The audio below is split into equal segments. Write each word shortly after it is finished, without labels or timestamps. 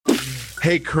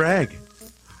Hey, Craig,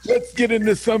 let's get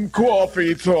into some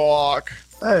coffee talk.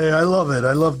 Hey, I love it.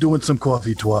 I love doing some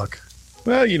coffee talk.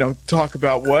 Well, talk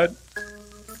about what?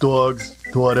 Dogs,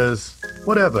 daughters,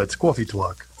 whatever. It's coffee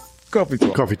talk. Coffee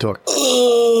talk. Coffee talk.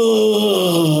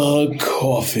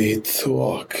 Coffee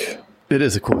talk. It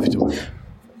is a coffee talk.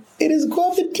 It is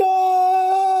coffee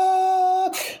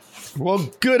talk. Well,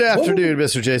 good afternoon,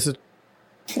 Mr. Jason.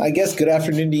 I guess good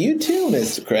afternoon to you too,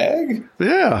 Mr. Craig.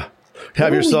 Yeah.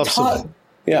 Have yourself some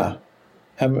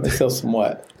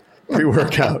what?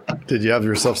 pre-workout. Did you have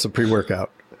yourself some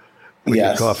pre-workout? With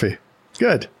Yes. your coffee.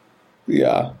 Good.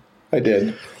 Yeah, I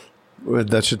did. Well,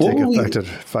 that should take effect in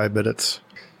 5 minutes.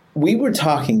 We were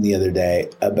talking the other day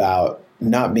about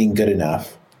not being good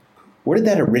enough. Where did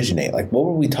that originate? Like, what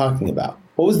were we talking about?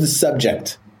 What was the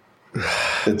subject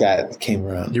that came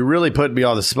around? You really put me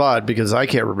on the spot because I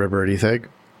can't remember anything.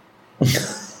 I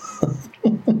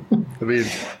mean,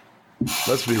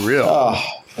 let's be real.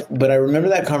 But I remember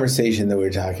that conversation that we were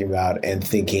talking about and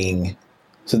thinking,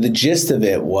 so the gist of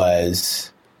it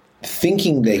was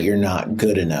thinking that you're not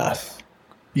good enough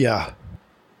Yeah.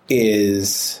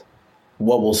 is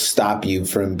what will stop you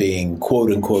from being quote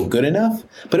unquote good enough.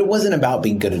 But it wasn't about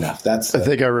being good enough. I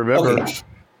think I remember. Okay.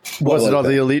 Was it on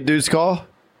the Elite News call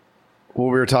when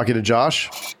we were talking to Josh?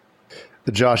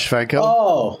 The Josh Fanko?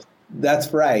 Oh,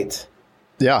 that's right.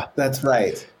 Yeah. That's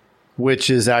right. Which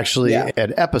is actually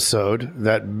an episode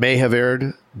that may have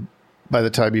aired by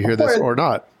the time you hear this or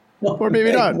not. Or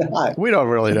maybe not. We don't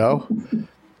really know.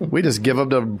 We just give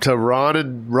them to Ron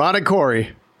and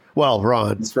Corey. Well,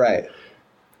 Ron. That's right.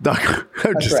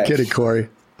 I'm just kidding, Corey.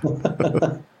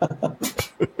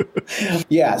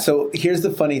 Yeah. So here's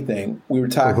the funny thing. We were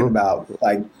talking about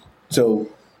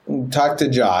talk to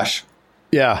Josh.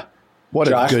 Yeah. What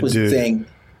Josh a good was dude. saying,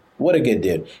 what a good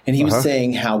dude. And he was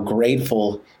saying how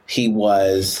grateful he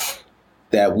was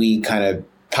that we kind of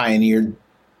pioneered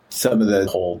some of the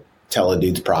whole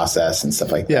teledudes process and stuff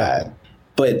like that.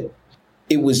 But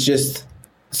it was just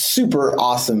super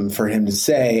awesome for him to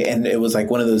say. And it was like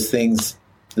one of those things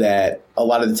that a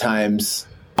lot of the times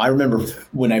I remember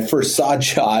when I first saw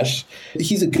Josh,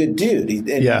 he's a good dude. He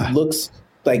looks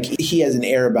like he has an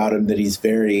air about him that he's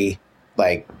very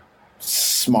like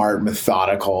smart,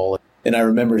 methodical. And I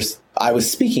remember I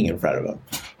was speaking in front of him.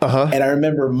 And I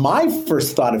remember my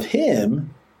first thought of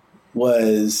him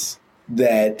was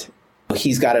that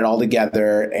he's got it all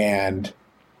together. And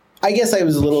I guess I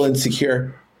was a little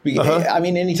insecure. I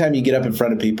mean, anytime you get up in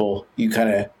front of people, you kind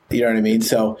of, you know what I mean?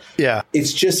 So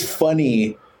it's just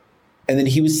funny. And then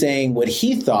he was saying what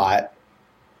he thought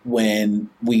when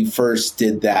we first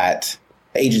did that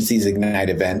Agencies Ignite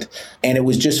event. And it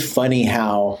was just funny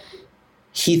how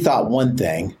he thought one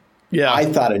thing. Yeah. I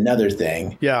thought another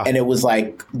thing. Yeah. And it was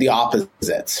like the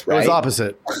opposites, right? It was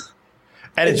opposite.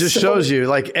 And it just shows you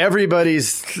like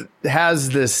everybody's has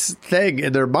this thing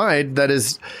in their mind that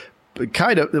is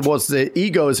kind of, the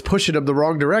ego is pushing them the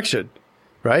wrong direction,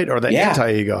 right? Or the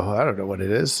anti-ego. I don't know what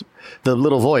it is. The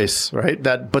little voice, right?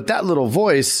 But that little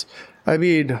voice, I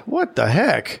mean, what the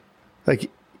heck?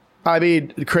 Like, I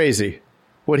mean, crazy.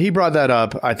 When he brought that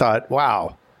up, I thought,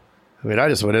 wow. I mean, I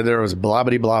just went in there and was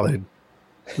blobbity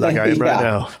like I am right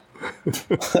now.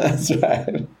 That's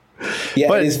right. Yeah,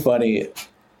 but it is funny.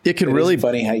 It can really be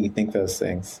funny how you think those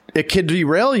things. It can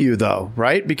derail you, though,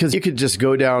 right? Because you could just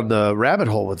go down the rabbit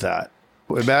hole with that.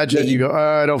 Imagine you go,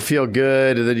 I don't feel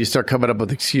good, and then you start coming up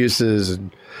with excuses,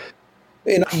 and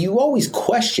you always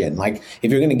question, like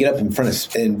if you're going to get up in front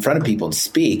of people and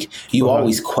speak, you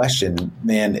always question,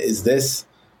 man, is this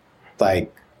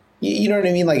like, you know what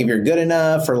I mean? Like if you're good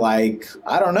enough, or like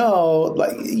I don't know,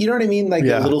 like you know what I mean? Like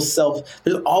a little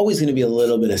there's always going to be a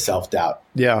little bit of self-doubt,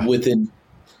 within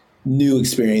new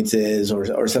experiences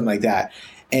or something like that.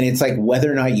 And it's like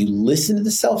whether or not you listen to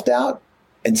the self-doubt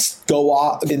and go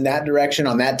off in that direction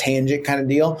on that tangent kind of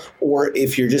deal, or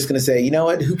if you're just going to say, you know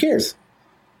what, who cares?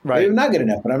 Right. Maybe I'm not good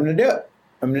enough, but I'm going to do it.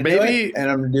 I'm going to do it,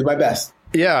 and I'm going to do my best.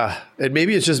 Yeah. And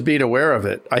maybe it's just being aware of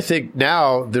it. I think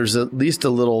now there's at least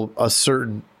a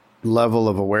certain level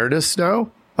of awareness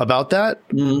now about that,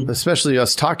 especially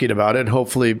us talking about it.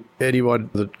 Hopefully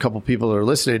the couple people that are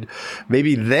listening,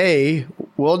 maybe they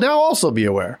will now also be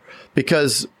aware,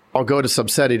 because I'll go to some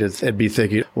setting and be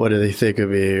thinking, what do they think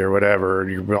of me or whatever?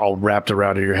 And you're all wrapped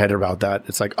around in your head about that.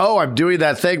 It's like, oh, I'm doing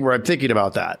that thing where I'm thinking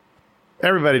about that.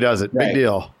 Everybody does it. Big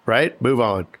deal, right? Move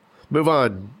on,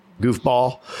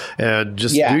 goofball, and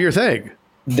just do your thing.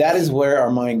 That is where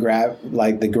our mind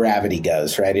the gravity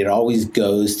goes, right? It always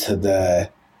goes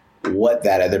to what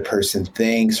that other person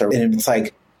thinks, and it's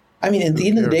like, I mean, at the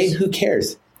end of the day, who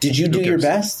cares? Did you do your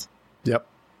best? Yep.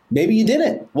 Maybe you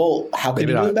didn't. Well, how can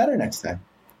you do it better next time?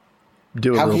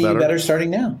 do a How little can you better. be better starting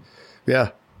now?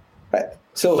 Yeah. Right.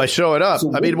 So By showing up.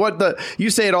 so I mean, you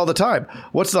say it all the time.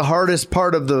 What's the hardest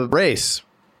part of the race?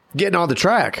 Getting on the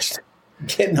track.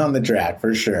 getting on the track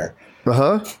for sure.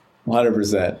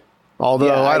 100%. Although,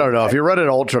 Yeah, I don't know. If you're running an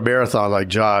ultra marathon like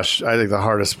Josh, I think the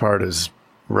hardest part is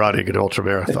running an ultra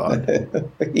marathon.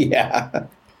 Yeah.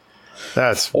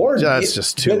 That's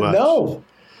just too much.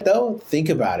 No, think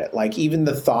about it. Like even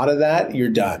the thought of that, you're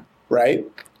done, right?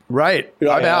 Right. You're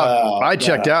like, I'm out. I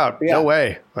checked out. Yeah. No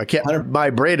way. I can't. 100%. My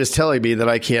brain is telling me that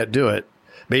I can't do it.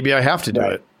 Maybe I have to do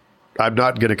Right. it. I'm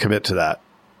not going to commit to that.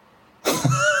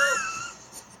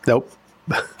 Nope.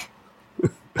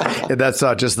 And that's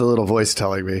not just the little voice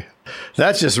telling me.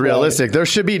 That's just realistic. There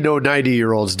should be no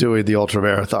 90-year-olds doing the ultra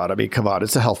marathon. I mean, come on.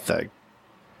 It's a health thing.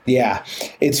 Yeah.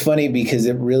 It's funny because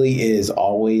it really is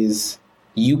always,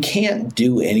 you can't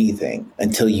do anything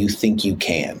until you think you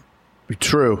can.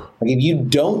 True. Like if you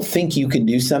don't think you can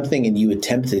do something and you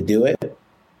attempt to do it,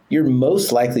 you're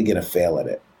most likely going to fail at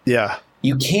it. Yeah.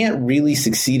 You can't really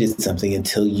succeed at something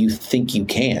until you think you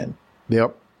can.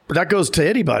 Yep. That goes to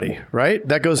anybody, right?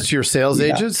 That goes to your sales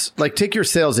agents. Like take your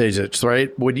sales agents,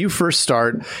 right? When you first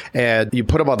start and you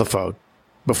put them on the phone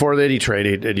before any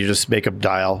training and you just make them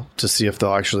dial to see if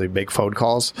they'll actually make phone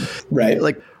calls. Right.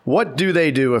 Like what do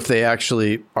they do if they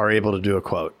actually are able to do a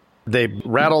quote? They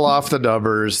rattle off the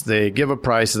numbers, they give a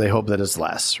price, and they hope that it's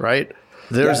less, right?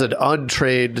 There's an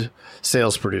untrained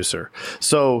sales producer.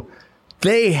 So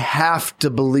they have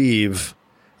to believe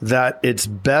that it's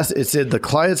in the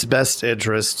client's best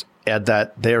interest and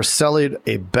that they're selling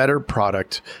a better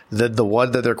product than the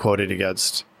one that they're quoting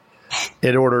against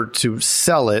in order to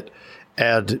sell it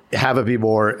and have it be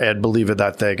more and believe in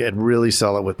that thing and really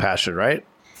sell it with passion, right?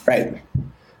 Right.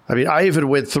 I mean, I even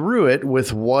went through it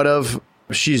with one of,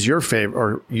 she's your favorite,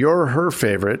 or you're her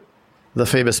favorite, the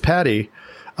famous Patty,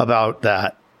 about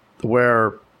that,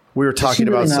 where we were talking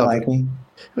about something. Like me?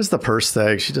 It was the purse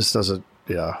thing. She just doesn't,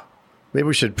 Maybe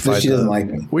we should find she doesn't like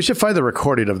me. We should find the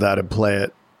recording of that and play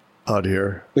it on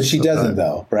here. But she doesn't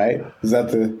though, right? Is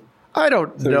that the I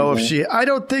don't know if she I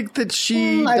don't think that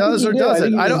she does or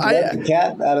doesn't. I don't let the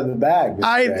cat out of the bag.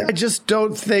 I just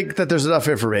don't think that there's enough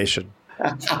information.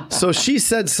 So she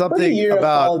said something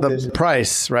about the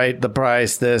price, right? The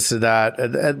price, this and that.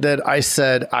 And then I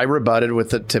said, I rebutted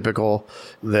with the typical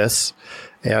this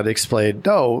and explained,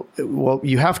 no, well,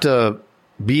 you have to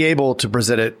be able to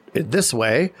present it this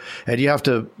way, and you have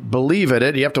to believe in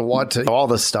it. You have to want to all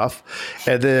this stuff.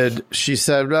 And then she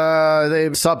said,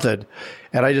 they something.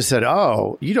 And I just said,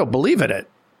 oh, you don't believe in it.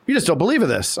 You just don't believe in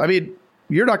this. I mean,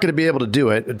 you're not going to be able to do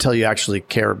it until you actually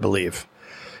care and believe.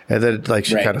 And then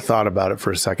she kind of thought about it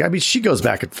for a second. I mean, she goes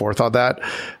back and forth on that,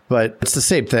 but it's the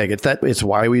same thing. It's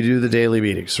why we do the daily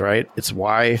meetings, right? It's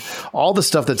why all the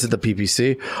stuff that's in the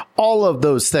PPC, all of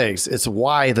those things, it's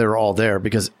why they're all there,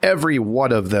 because every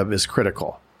one of them is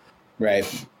critical.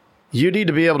 Right. You need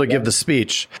to be able to give the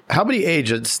speech. How many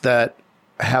agents that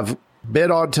have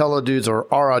been on Teledudes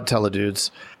or are on Teledudes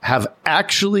have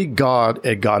actually gone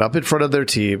and got up in front of their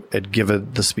team and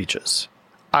given the speeches?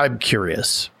 I'm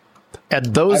curious. And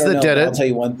those that did it, I'll tell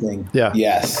you one thing. Yeah.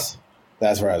 Yes.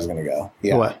 That's where I was going to go.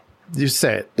 Yeah. What? You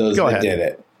say it. Those Go that ahead. did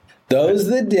it. Those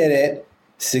that did it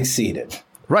succeeded.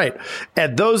 Right.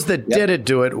 And those that didn't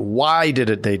do it, why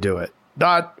didn't they do it?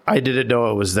 Not, I didn't know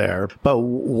it was there, but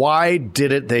why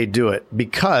didn't they do it?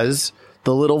 Because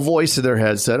the little voice in their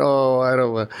head said, "Oh, I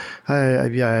don't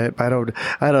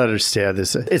understand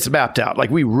this." It's mapped out. Like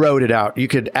we wrote it out. You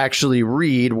could actually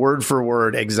read word for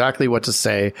word exactly what to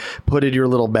say, put in your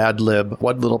little Mad Lib,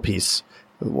 one little piece,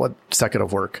 1 second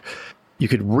of work. You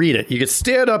could read it. You could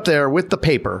stand up there with the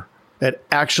paper and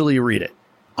actually read it.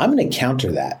 I'm going to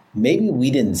counter that. Maybe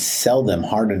we didn't sell them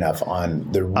hard enough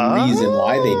on the reason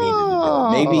why they needed to do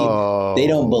it. Maybe they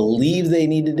don't believe they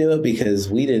need to do it because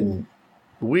we didn't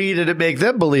make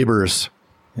them believers.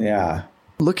 Yeah.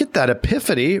 Look at that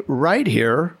epiphany right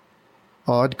here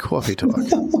on Coffee Talk.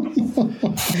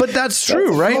 But that's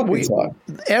true, right?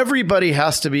 Everybody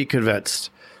has to be convinced.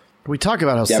 We talk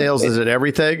about how sales isn't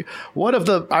everything.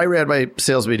 I ran my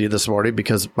sales meeting this morning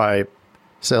because my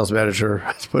sales manager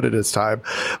has put in his time,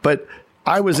 but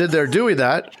I was in there doing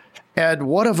that. And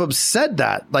one of them said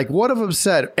that, like one of them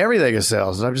said, everything is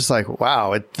sales. And I'm just like,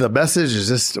 wow, the message is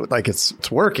just like, it's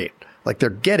working. Like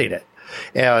they're getting it.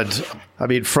 And I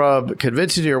mean, from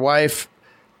convincing your wife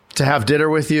to have dinner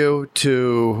with you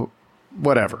to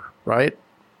whatever, right?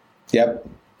 Yep.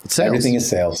 Sales. Everything is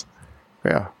sales.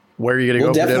 Yeah. Where are you going to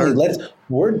go for dinner?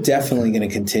 We're definitely going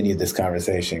to continue this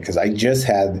conversation because I just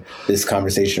had this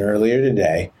conversation earlier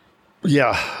today.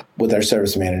 Yeah. With our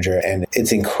service manager, and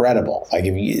it's incredible. Like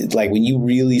when you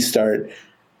really start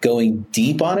going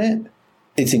deep on it,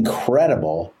 it's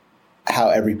incredible how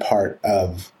every part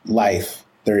of life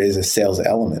there is a sales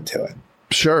element to it.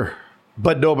 Sure.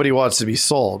 But nobody wants to be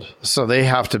sold. So they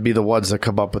have to be the ones that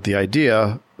come up with the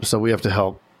idea. So we have to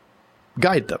help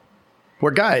guide them.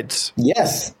 We're guides.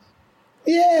 Yes.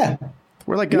 Yeah.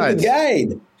 We're like You're guides. the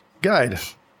guide. Guide.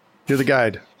 You're the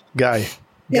guide. Guy.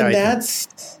 And Guide. is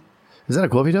that a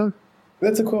Quilpy Dog?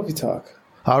 That's a Quilpy Talk.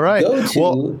 All right. Go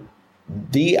to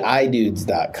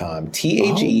theidudes.com.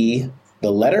 THE,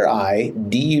 the letter I,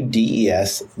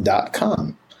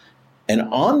 DUDES.com. And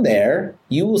on there,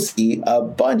 you will see a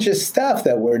bunch of stuff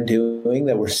that we're doing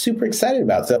that we're super excited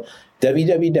about. So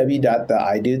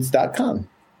www.theidudes.com.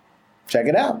 Check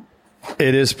it out.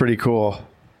 It is pretty cool.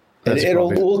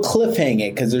 We'll cliffhang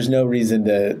it because there's no reason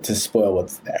to spoil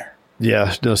what's there.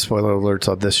 Yeah, no spoiler alerts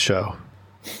on this show.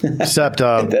 Except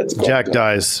Jack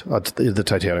dies on the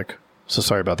Titanic. So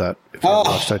sorry about that. If you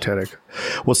watch Titanic.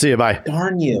 We'll see you. Bye.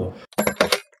 Darn you.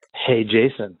 Hey,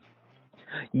 Jason.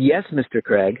 Yes, Mr.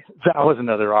 Craig. That was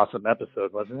another awesome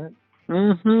episode, wasn't it?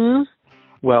 Mm-hmm.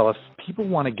 Well, if people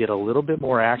want to get a little bit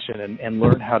more action and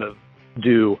learn how to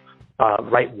do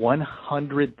write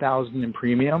 100,000 in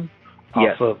premium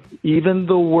yes. off of even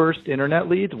the worst internet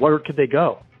leads, where could they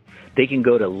go? They can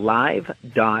go to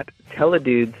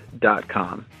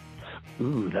live.teledudes.com.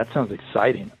 Ooh, that sounds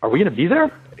exciting. Are we going to be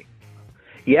there?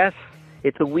 Yes.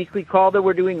 It's a weekly call that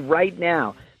we're doing right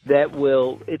now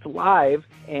it's live,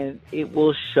 and it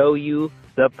will show you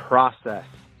the process.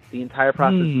 The entire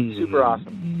process is super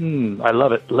awesome. I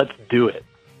love it. Let's do it.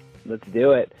 Let's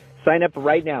do it. Sign up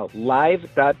right now,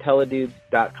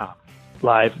 live.teledudes.com.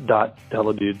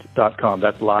 Live.teledudes.com.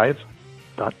 That's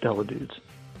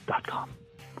live.teledudes.com.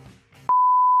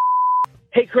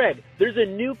 Hey, Craig, there's a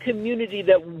new community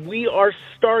that we are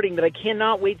starting that I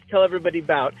cannot wait to tell everybody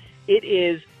about. It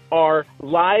is our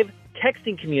live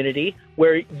texting community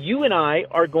where you and I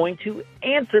are going to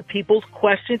answer people's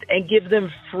questions and give them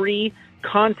free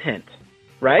content,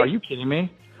 right? Are you kidding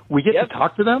me? We get to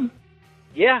talk to them?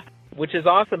 Yeah, which is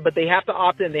awesome, but they have to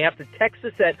opt in. They have to text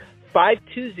us at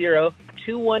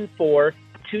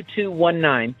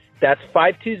 520-214-2219. That's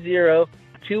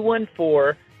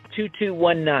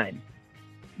 520-214-2219.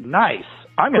 Nice.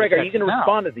 Craig, are you going to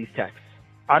respond to these texts?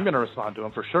 I'm going to respond to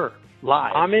them for sure.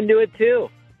 Live. I'm into it too.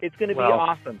 It's going to be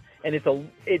awesome. And it's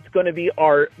going to be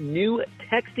our new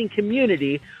texting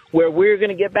community where we're going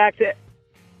to get back to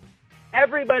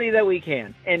everybody that we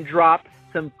can and drop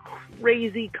some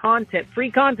crazy content, free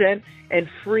content, and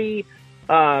free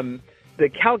the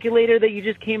calculator that you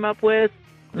just came up with.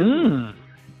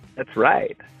 That's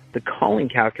right. The calling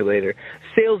calculator,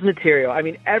 sales material. I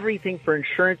mean, everything for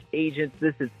insurance agents.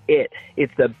 This is it.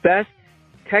 It's the best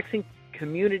texting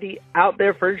community out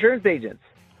there for insurance agents.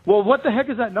 Well, what the heck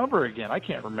is that number again? I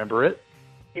can't remember it.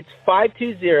 It's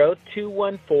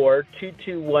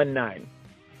 520-214-2219.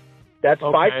 That's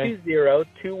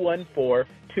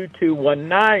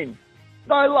 520-214-2219.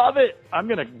 I love it. I'm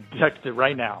going to text it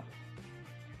right now.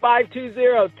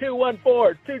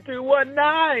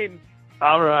 520-214-2219.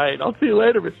 All right. I'll see you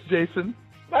later, Mr. Jason.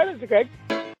 Bye, Mr. Craig.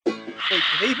 Hey, do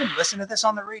they even listen to this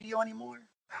on the radio anymore?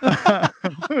 I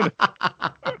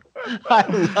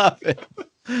love it.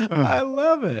 I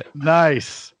love it.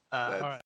 Nice. All right.